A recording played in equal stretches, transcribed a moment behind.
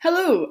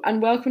Hello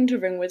and welcome to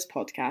Ringwood's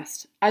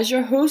podcast. As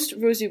your host,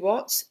 Rosie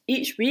Watts,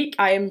 each week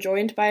I am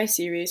joined by a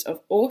series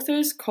of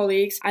authors,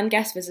 colleagues and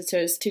guest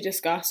visitors to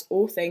discuss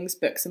all things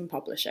books and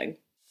publishing.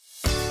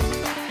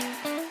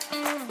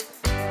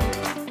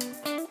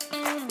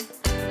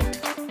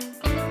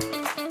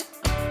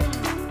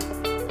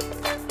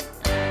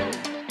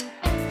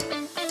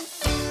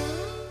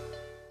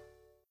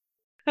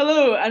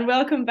 Hello and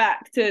welcome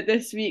back to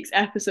this week's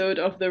episode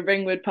of the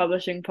Ringwood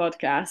Publishing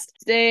Podcast.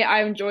 Today I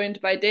am joined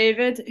by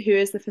David, who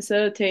is the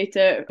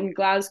facilitator in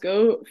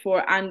Glasgow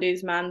for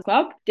Andy's Man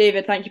Club.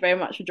 David, thank you very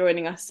much for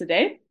joining us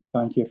today.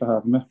 Thank you for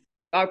having me.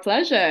 Our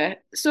pleasure.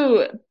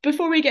 So,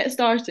 before we get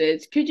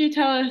started, could you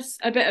tell us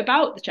a bit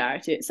about the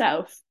charity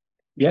itself?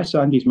 Yes,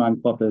 Andy's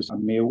Man Club is a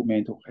male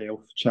mental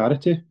health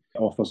charity. It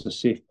offers a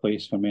safe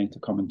place for men to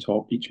come and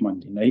talk each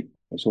Monday night.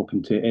 It's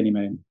open to any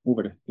men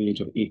over the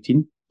age of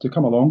 18 to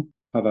come along,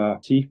 have a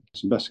tea,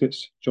 some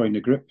biscuits, join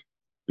the group,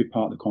 be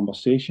part of the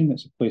conversation.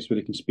 It's a place where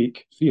they can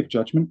speak free of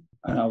judgment,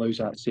 and it allows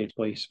that safe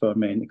place for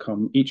men to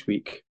come each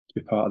week to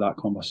be part of that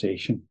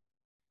conversation.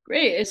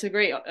 Great, it's a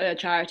great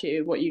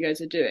charity what you guys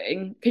are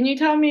doing. Can you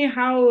tell me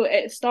how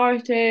it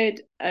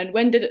started and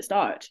when did it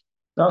start?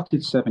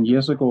 Started 7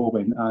 years ago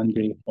when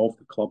Andy, of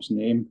the club's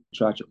name,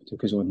 tragically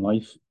took his own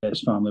life.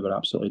 His family were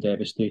absolutely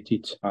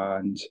devastated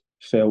and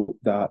felt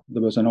that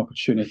there was an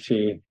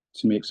opportunity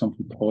to make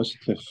something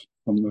positive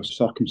from those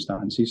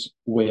circumstances,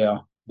 where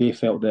they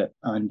felt that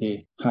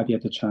Andy, had he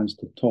had the chance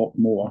to talk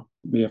more,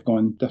 may have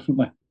gone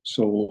differently.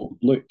 So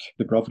Luke,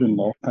 the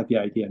brother-in-law, had the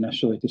idea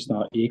initially to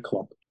start a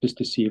club just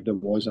to see if there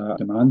was a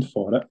demand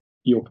for it.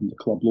 He opened the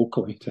club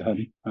locally to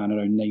him and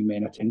around 9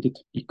 men attended.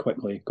 He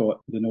quickly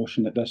got the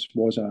notion that this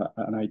was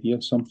an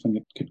idea, something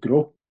that could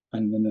grow.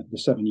 And in the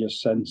 7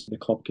 years since, the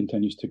club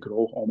continues to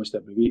grow almost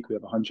every week. We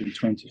have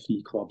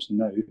 123 clubs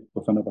now,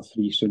 with another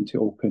 3 soon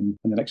to open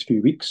in the next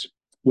few weeks.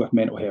 With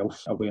Mental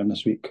Health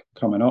Awareness Week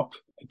coming up,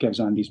 it gives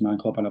Andy's Man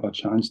Club another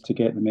chance to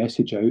get the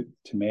message out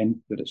to men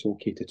that it's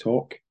okay to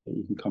talk, that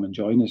you can come and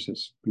join us.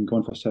 It's been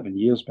going for 7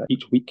 years, but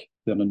each week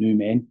there are new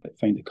men that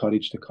find the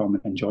courage to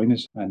come and join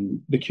us, and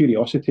the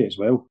curiosity as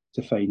well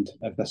to find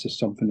if this is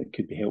something that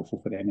could be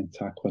helpful for them in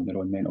tackling their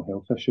own mental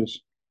health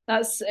issues.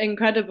 That's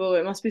incredible.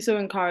 It must be so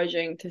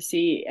encouraging to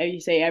see, as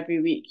you say,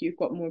 every week you've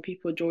got more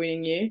people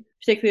joining you,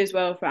 particularly as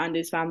well for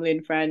Andy's family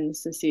and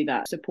friends to see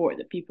that support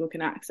that people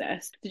can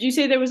access. Did you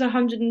say there was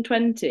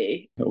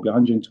 120? It'll be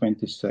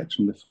 126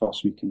 from the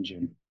first week in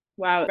June.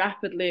 Wow,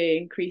 rapidly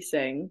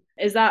increasing.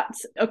 Is that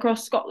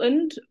across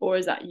Scotland or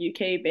is that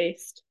UK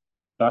based?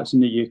 That's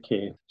in the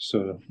UK,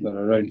 so there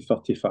are around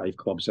 35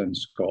 clubs in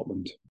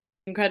Scotland.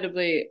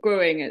 Incredibly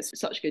growing. It's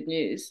such good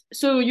news.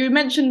 So you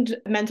mentioned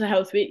Mental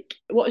Health Week.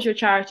 What has your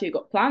charity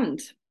got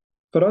planned?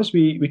 For us,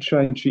 we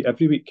try and treat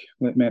every week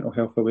like Mental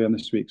Health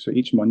Awareness Week. So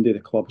each Monday, the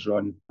clubs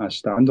run as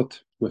standard.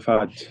 We've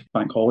had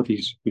bank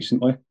holidays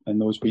recently, and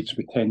those weeks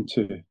we tend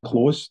to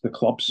close the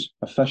clubs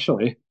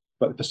officially,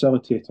 but the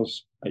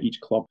facilitators at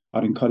each club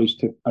are encouraged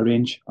to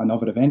arrange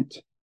another event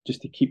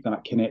just to keep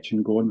that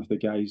connection going with the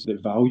guys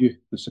that value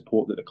the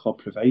support that the club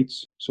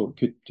provides. So it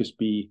could just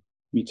be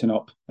meeting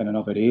up in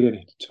another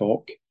area to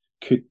talk,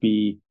 could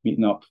be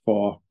meeting up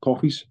for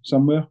coffees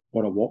somewhere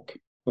or a walk.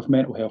 With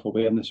Mental Health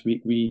Awareness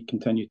Week, we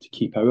continue to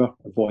keep our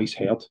voice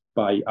heard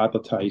by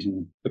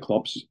advertising the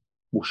clubs.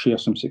 We'll share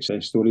some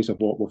success stories of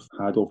what we've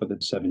had over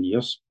the 7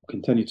 years. We'll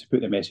continue to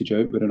put the message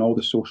out. We're on all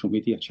the social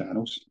media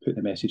channels, put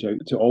the message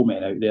out to all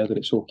men out there that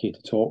it's okay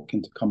to talk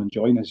and to come and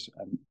join us.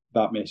 And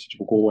that message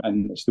will go,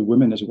 and it's the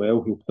women as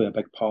well who play a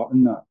big part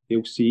in that.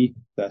 They'll see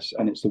this,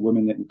 and it's the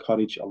women that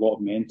encourage a lot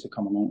of men to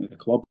come along to the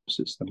clubs.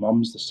 It's the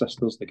mums, the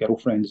sisters, the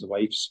girlfriends, the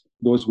wives.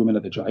 Those women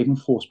are the driving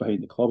force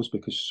behind the clubs,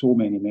 because so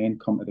many men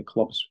come to the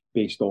clubs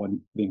based on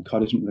the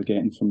encouragement they're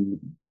getting from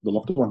the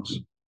loved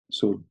ones.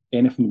 So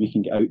anything we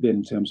can get out there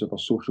in terms of our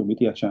social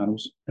media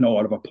channels and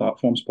all of our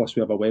platforms, plus we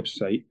have a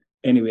website,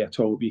 anyway at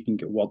all we can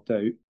get word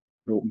out,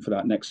 we're open for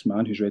that next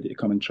man who's ready to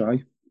come and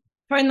try.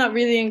 I find that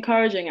really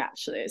encouraging,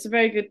 actually. It's a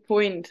very good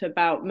point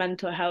about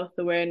Mental Health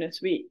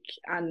Awareness Week,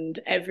 and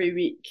every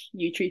week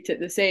you treat it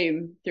the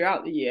same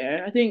throughout the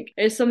year. I think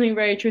there's something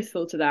very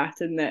truthful to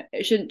that, in that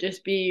it shouldn't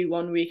just be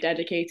 1 week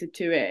dedicated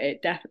to it.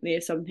 It definitely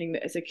is something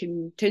that is a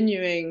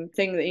continuing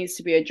thing that needs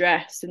to be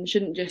addressed and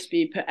shouldn't just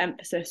be put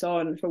emphasis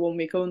on for 1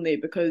 week only,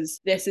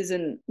 because this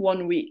isn't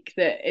 1 week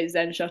that is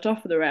then shut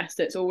off for the rest.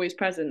 It's always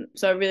present.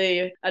 So I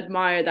really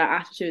admire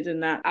that attitude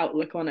and that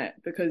outlook on it,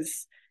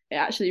 because it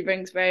actually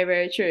rings very,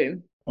 very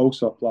true.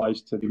 Also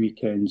applies to the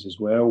weekends as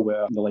well,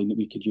 where the line that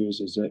we could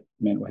use is that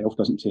mental health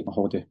doesn't take a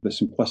holiday. The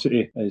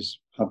simplicity is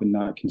having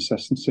that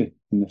consistency,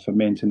 and for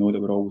men to know that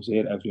we're always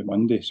there every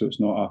Monday. So it's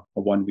not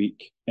a 1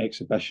 week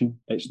exhibition.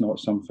 It's not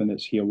something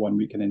that's here 1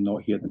 week and then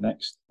not here the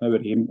next. Our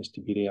aim is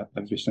to be there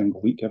every single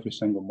week, every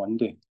single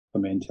Monday for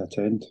men to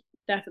attend.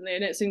 Definitely.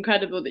 And it's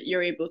incredible that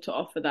you're able to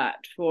offer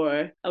that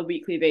for a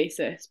weekly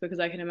basis, because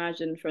I can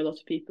imagine for a lot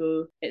of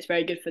people, it's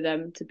very good for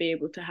them to be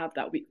able to have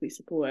that weekly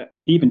support.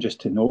 Even just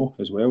to know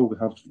as well, we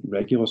have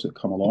regulars that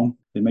come along.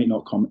 They might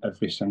not come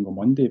every single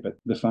Monday, but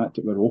the fact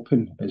that we're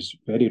open is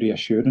very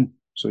reassuring.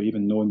 So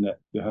even knowing that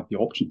they have the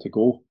option to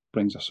go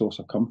brings a source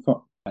of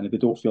comfort. And if they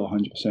don't feel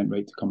 100%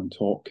 right to come and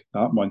talk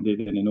that Monday,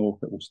 then they know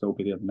that we'll still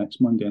be there the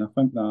next Monday. And I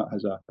think that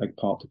has a big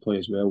part to play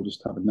as well.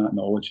 Just having that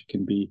knowledge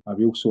can be a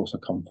real source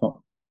of comfort.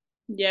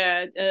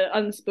 Yeah,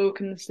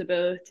 unspoken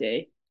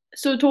stability.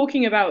 So,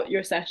 talking about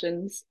your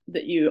sessions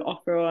that you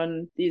offer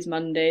on these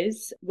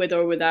Mondays, with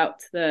or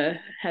without the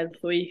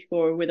Health Week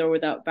or with or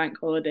without bank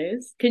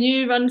holidays, can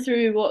you run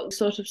through what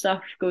sort of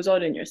stuff goes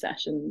on in your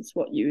sessions,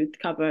 what you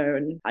cover,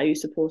 and how you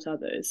support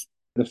others?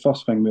 The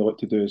first thing we like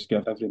to do is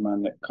give every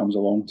man that comes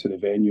along to the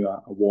venue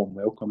a warm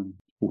welcome, and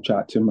we'll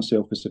chat to him.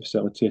 Myself as the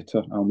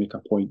facilitator, I'll make a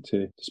point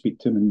to speak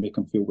to him and make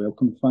him feel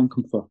welcome, thank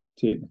him for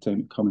taking the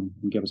time to come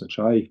and give us a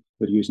try.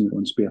 They're using their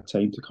own spare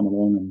time to come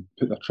along and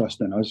put their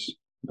trust in us.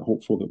 We're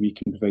hopeful that we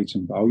can provide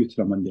some value to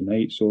them Monday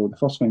night. So the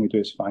first thing we do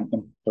is thank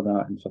them for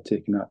that and for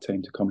taking that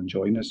time to come and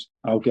join us.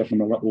 I'll give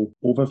them a little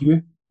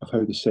overview of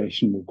how the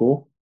session will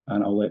go,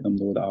 and I'll let them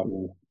know that I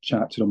will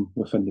chat to them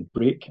within the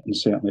break and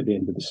certainly at the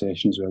end of the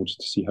session as well,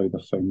 just to see how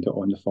they found it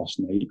on the first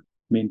night.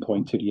 Main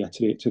point to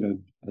reiterate to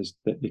them is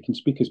that they can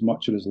speak as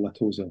much or as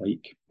little as they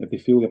like. If they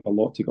feel they have a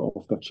lot to get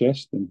off their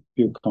chest and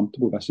feel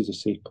comfortable, this is a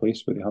safe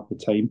place where they have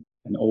the time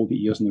and all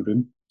the ears in the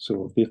room.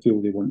 So if they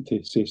feel they want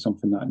to say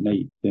something that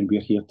night, then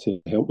we're here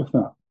to help with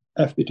that.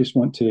 If they just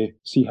want to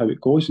see how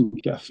it goes and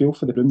get a feel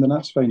for the room, then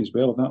that's fine as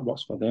well. If that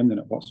works for them, then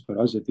it works for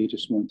us. If they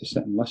just want to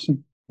sit and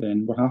listen,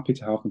 then we're happy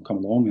to have them come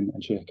along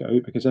and check it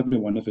out, because every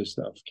one of us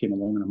that have came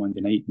along on a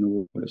Monday night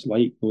know what it's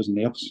like, those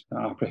nerves,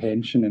 that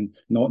apprehension and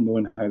not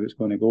knowing how it's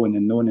going to go, and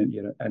then knowing that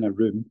you're in a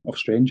room of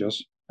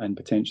strangers and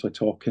potentially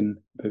talking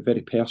about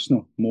very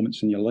personal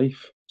moments in your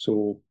life.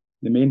 So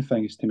the main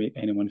thing is to make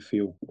anyone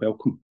feel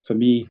welcome. For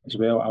me as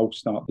well, I'll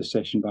start the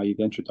session by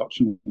the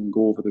introduction and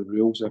go over the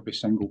rules every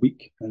single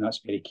week. And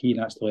that's very key.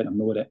 That's to let them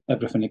know that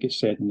everything that gets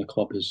said in the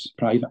club is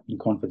private and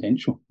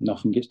confidential.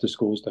 Nothing gets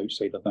disclosed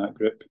outside of that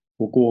group.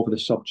 We'll go over the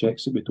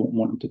subjects that we don't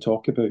want them to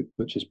talk about,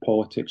 which is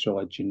politics,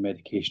 religion,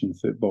 medication, and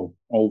football.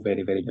 All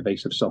very, very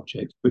divisive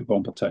subjects. Football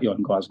in particular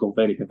in Glasgow,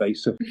 very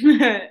divisive.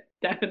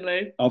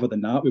 Definitely. Other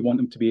than that, we want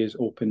them to be as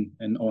open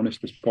and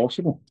honest as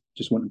possible.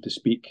 Just want them to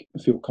speak,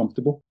 feel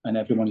comfortable, and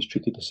everyone is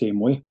treated the same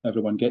way.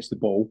 Everyone gets the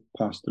ball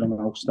passed to them,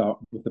 and I'll start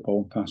with the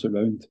ball and pass it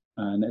around.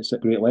 And it's a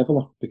great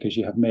leveller because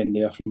you have men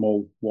there from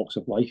all walks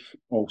of life,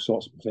 all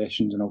sorts of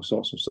professions and all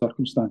sorts of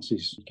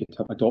circumstances. You could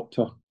have a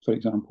doctor, for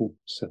example,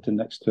 sitting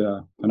next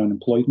to an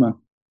unemployed man.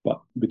 But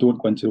we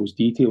don't go into those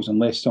details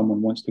unless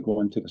someone wants to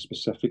go into the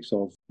specifics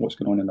of what's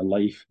going on in their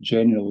life.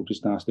 Generally, we'll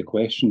just ask the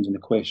questions, and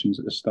the questions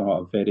at the start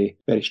are very,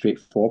 very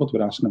straightforward.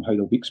 We're asking them how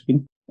their week's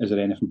been. Is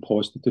there anything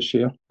positive to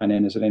share? And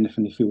then is there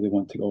anything they feel they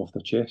want to get off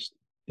their chest?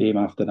 The aim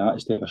after that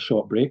is to have a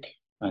short break.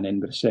 And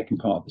then with the second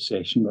part of the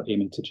session, we're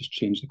aiming to just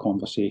change the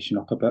conversation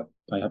up a bit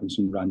by having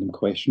some random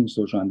questions.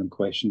 Those random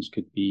questions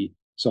could be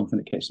something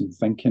that gets them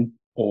thinking,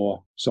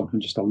 or something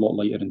just a lot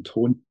lighter in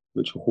tone,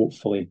 which will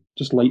hopefully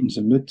just lightens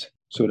the mood.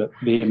 So that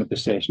the aim of the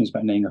session is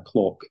about 9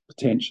 o'clock.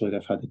 Potentially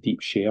they've had a deep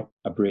share,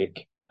 a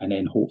break, and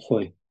then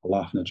hopefully a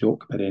laugh and a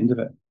joke by the end of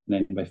it.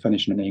 And then by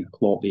finishing at 9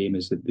 o'clock, the aim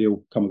is that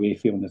they'll come away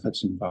feeling they've had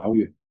some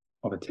value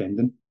of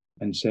attending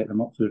and set them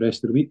up for the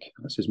rest of the week.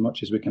 That's as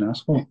much as we can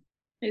ask for.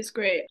 It's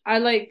great. I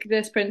like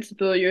this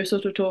principle you're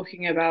sort of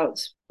talking about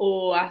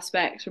all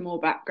aspects from all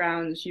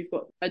backgrounds. You've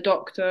got a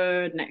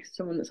doctor next to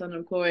someone that's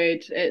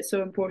unemployed. It's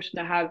so important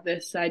to have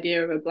this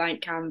idea of a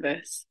blank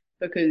canvas,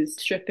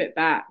 because strip it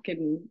back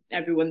and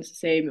everyone's the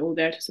same, all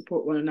there to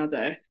support one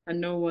another, and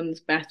no one's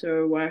better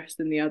or worse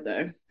than the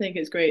other. I think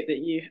it's great that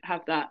you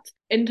have that.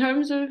 In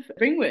terms of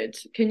Ringwood,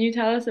 can you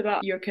tell us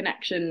about your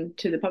connection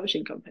to the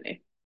publishing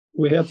company?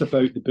 We heard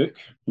about the book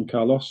from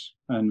Carlos,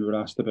 and we were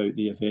asked about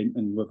the event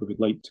and whether we'd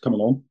like to come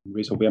along and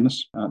raise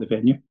awareness at the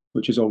venue,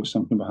 which is always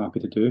something we're happy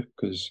to do,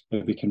 because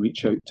if we can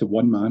reach out to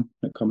one man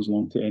that comes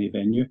along to any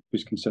venue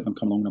who's considering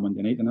coming along on a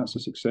Monday night, then that's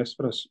a success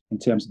for us. In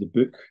terms of the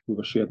book, we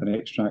were shared an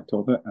extract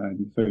of it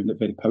and found it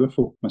very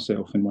powerful.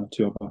 Myself and one or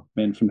two other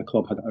men from the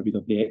club had a read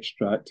of the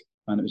extract,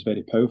 and it was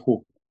very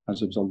powerful,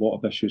 as there was a lot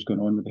of issues going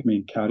on with the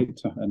main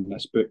character in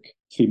this book,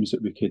 themes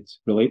that we could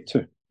relate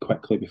to.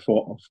 Quickly, we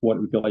thought of what it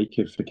would be like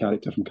if the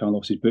character from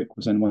Carlos's book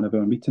was in one of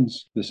our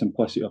meetings. The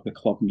simplicity of the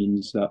club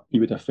means that he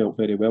would have felt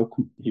very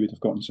welcome. He would have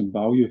gotten some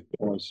value,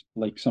 whereas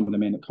like some of the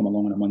men that come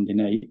along on a Monday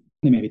night,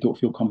 they maybe don't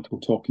feel comfortable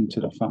talking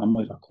to their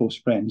family or close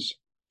friends.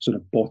 Sort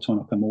of bottom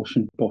up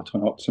emotion,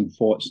 bottom up some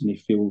thoughts, and they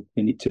feel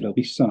they need to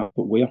release that.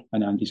 But where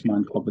an Andy's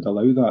Man Club would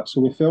allow that.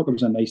 So we felt there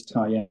was a nice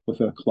tie-in with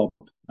our club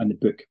and the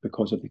book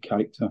because of the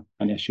character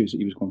and issues that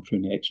he was going through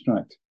in the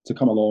extract. To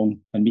come along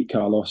and meet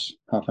Carlos,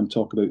 have him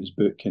talk about his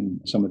book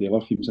and some of the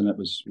other themes in it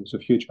was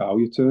of huge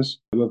value to us.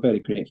 We were very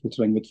grateful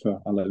to Ringwood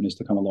for allowing us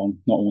to come along,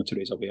 not only to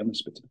raise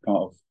awareness, but to be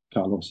part of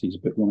Carlos's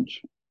book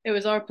launch. It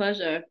was our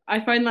pleasure.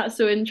 I find that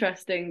so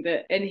interesting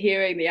that in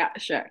hearing the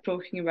extract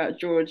talking about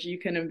George, you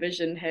can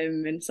envision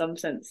him in some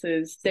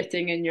senses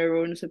sitting in your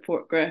own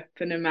support group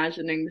and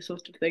imagining the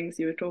sort of things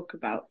you would talk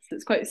about. So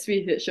it's quite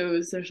sweet. It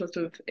shows they're sort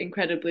of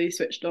incredibly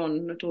switched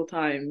on at all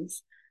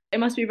times. It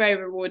must be very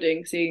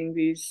rewarding seeing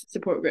these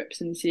support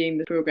groups and seeing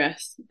the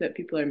progress that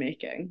people are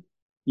making.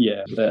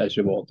 Yeah, it is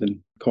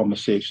rewarding.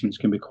 Conversations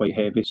can be quite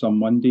heavy some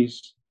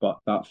Mondays, but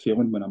that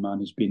feeling when a man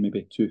has been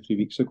maybe 2, 3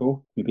 weeks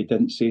ago, maybe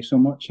didn't say so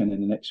much, and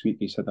then the next week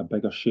he's had a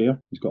bigger share,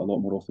 he's got a lot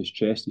more off his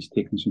chest, he's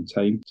taken some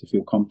time to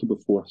feel comfortable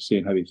before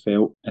saying how he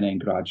felt, and then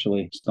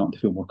gradually starting to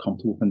feel more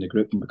comfortable in the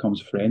group and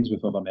becomes friends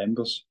with other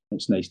members.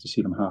 It's nice to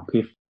see them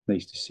happy.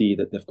 Nice to see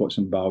that they've got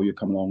some value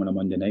coming along on a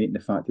Monday night, and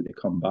the fact that they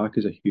come back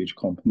is a huge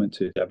compliment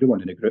to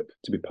everyone in the group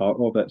to be part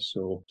of it.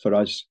 So for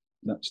us,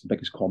 that's the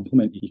biggest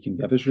compliment you can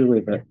give us, really,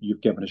 that you've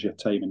given us your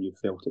time and you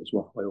felt it was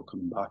worthwhile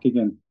coming back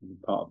again and being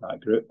part of that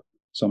group.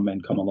 Some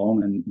men come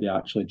along and they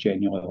actually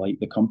genuinely like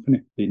the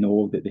company. They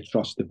know that they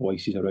trust the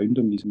voices around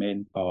them. These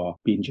men are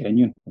being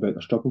genuine about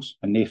their struggles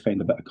and they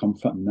find a bit of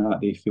comfort in that.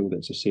 They feel that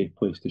it's a safe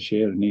place to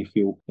share and they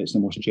feel it's the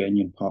most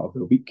genuine part of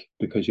the week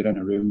because you're in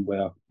a room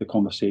where the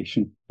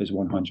conversation is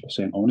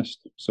 100%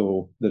 honest.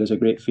 So there is a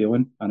great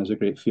feeling, and there's a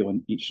great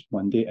feeling each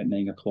Monday at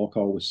 9 o'clock. I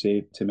always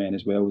say to men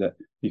as well that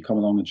you come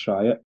along and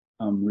try it.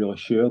 I'm really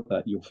sure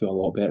that you'll feel a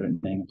lot better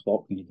at 9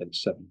 o'clock than you did at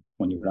 7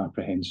 when you were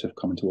apprehensive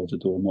coming towards the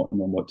door, not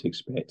knowing what to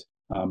expect.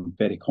 I'm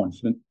very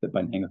confident that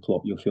by 9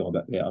 o'clock you'll feel a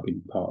bit better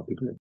being part of the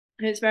group.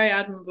 It's very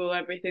admirable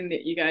everything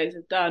that you guys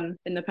have done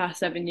in the past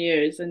 7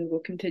 years and will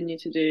continue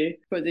to do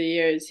for the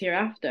years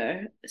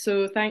hereafter.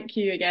 So thank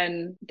you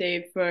again,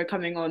 Dave, for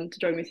coming on to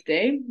join me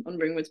today on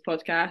Ringwood's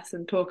podcast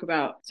and talk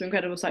about some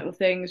incredible, insightful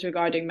things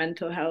regarding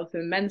mental health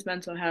and men's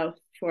mental health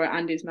for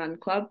Andy's Man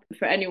Club.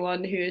 For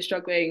anyone who is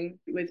struggling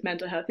with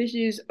mental health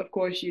issues, of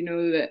course, you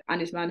know that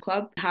Andy's Man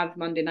Club have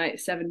Monday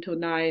nights 7 till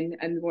 9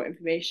 and more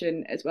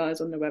information as well as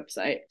on their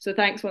website. So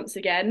thanks once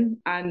again,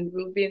 and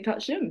we'll be in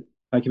touch soon.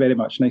 Thank you very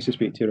much. Nice to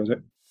speak to you, Rosie.